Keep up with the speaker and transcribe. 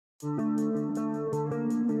Hello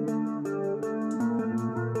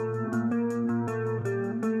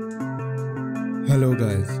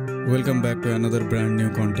guys, welcome back to another brand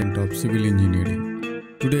new content of civil engineering.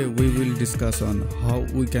 Today we will discuss on how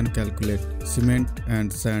we can calculate cement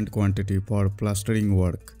and sand quantity for plastering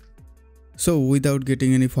work. So without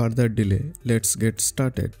getting any further delay, let's get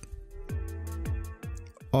started.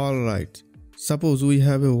 Alright, suppose we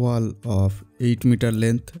have a wall of 8 meter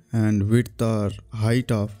length and width or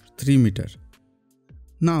height of 3 meter.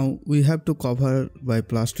 Now we have to cover by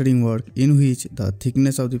plastering work in which the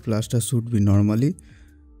thickness of the plaster should be normally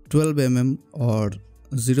 12 mm or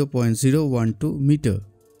 0.012 meter.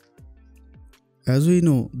 As we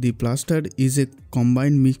know, the plaster is a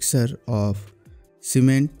combined mixture of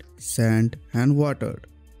cement, sand and water.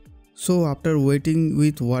 So after wetting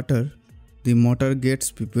with water, the mortar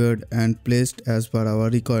gets prepared and placed as per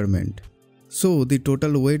our requirement. So the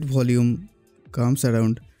total weight volume comes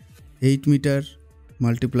around 8 meter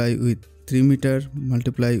multiply with 3 meter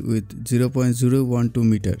multiply with 0.012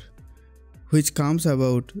 meter, which comes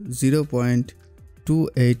about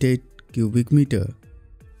 0.288 cubic meter.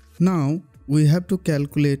 Now we have to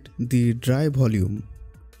calculate the dry volume.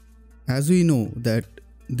 As we know that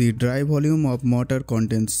the dry volume of mortar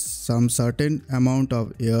contains some certain amount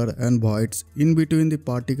of air and voids in between the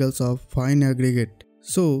particles of fine aggregate.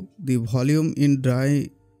 So the volume in dry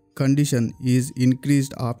condition is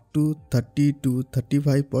increased up to 30 to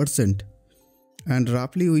 35%, and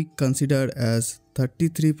roughly we consider as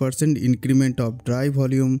 33% increment of dry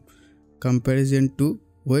volume comparison to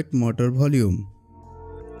wet mortar volume.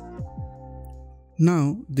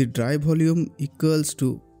 Now the dry volume equals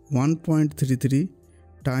to 1.33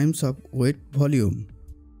 times of wet volume,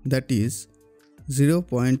 that is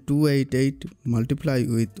 0.288 multiply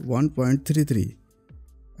with 1.33,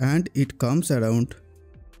 and it comes around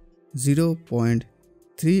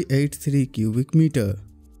 0.383 cubic meter.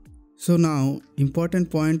 So now important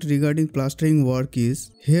point regarding plastering work is,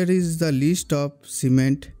 here is the list of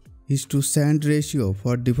cement is to sand ratio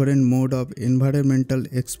for different mode of environmental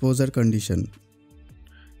exposure condition.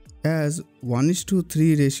 As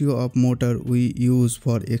 1:3 ratio of mortar we use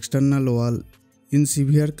for external wall in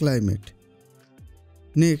severe climate.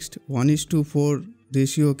 Next 1:4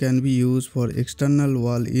 ratio can be used for external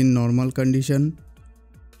wall in normal condition,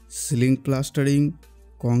 ceiling plastering,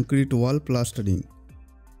 concrete wall plastering.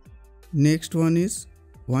 Next one is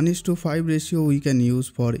 1:5 ratio we can use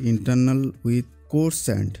for internal with coarse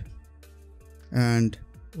sand, and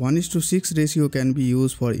 1:6 ratio can be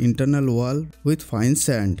used for internal wall with fine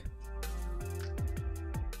sand.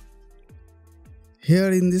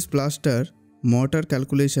 Here in this plaster mortar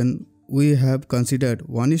calculation we have considered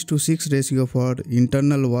 1:6 ratio for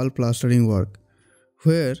internal wall plastering work,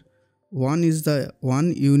 where 1 is the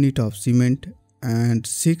 1 unit of cement and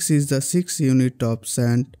 6 is the 6 unit of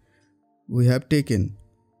sand we have taken.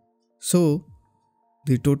 So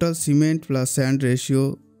the total cement plus sand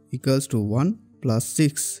ratio equals to 1 plus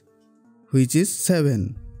 6, which is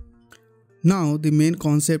 7. Now the main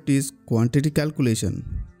concept is quantity calculation.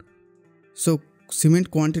 So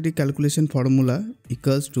cement quantity calculation formula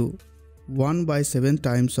equals to 1 by 7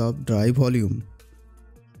 times of dry volume,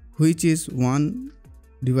 which is 1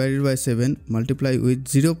 divided by 7 multiply with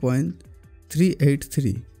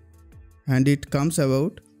 0.383, and it comes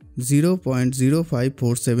about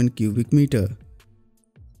 0.0547 cubic meter.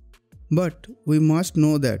 But we must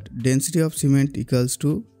know that density of cement equals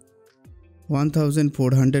to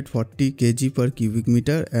 1440 kg per cubic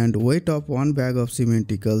meter and weight of one bag of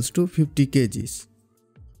cement equals to 50 kgs.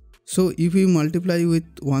 So if we multiply with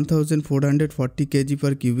 1440 kg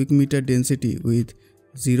per cubic meter density with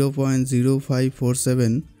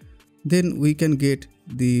 0.0547, then we can get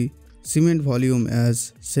the cement volume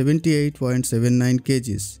as 78.79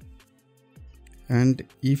 kgs. And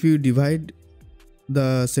if you divide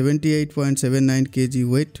the 78.79 kg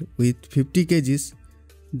weight with 50 kgs,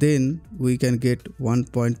 then we can get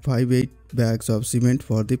 1.58 bags of cement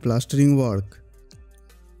for the plastering work.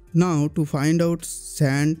 Now to find out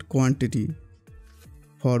sand quantity,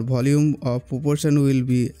 for volume of proportion will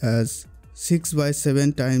be as 6 by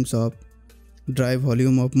 7 times of dry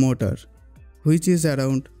volume of mortar, which is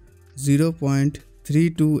around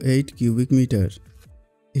 0.328 cubic meter.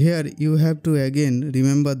 Here you have to again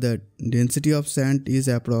remember that density of sand is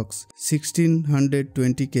approx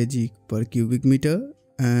 1620 kg per cubic meter,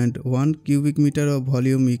 and 1 cubic meter of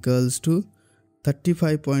volume equals to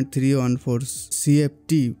 35.314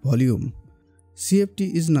 CFT volume.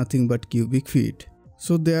 CFT is nothing but cubic feet.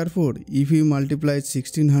 So therefore, if we multiply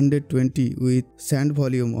 1620 with sand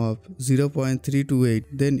volume of 0.328,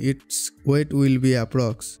 then its weight will be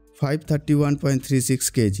approx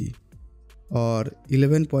 531.36 kg or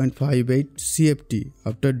 11.58 CFT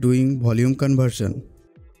after doing volume conversion.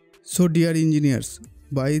 So dear engineers,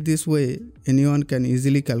 by this way anyone can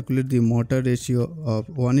easily calculate the mortar ratio of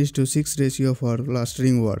 1:6 ratio for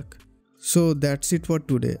plastering work. So that's it for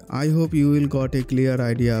today. I hope you will got a clear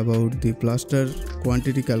idea about the plaster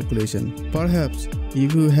quantity calculation. Perhaps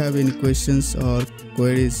if you have any questions or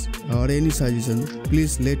queries or any suggestions,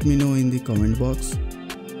 please let me know in the comment box.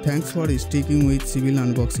 Thanks for sticking with Civil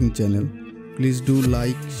Unboxing channel. Please do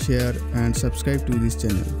like, share and subscribe to this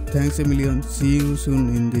channel. Thanks a million. See you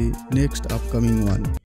soon in the next upcoming one.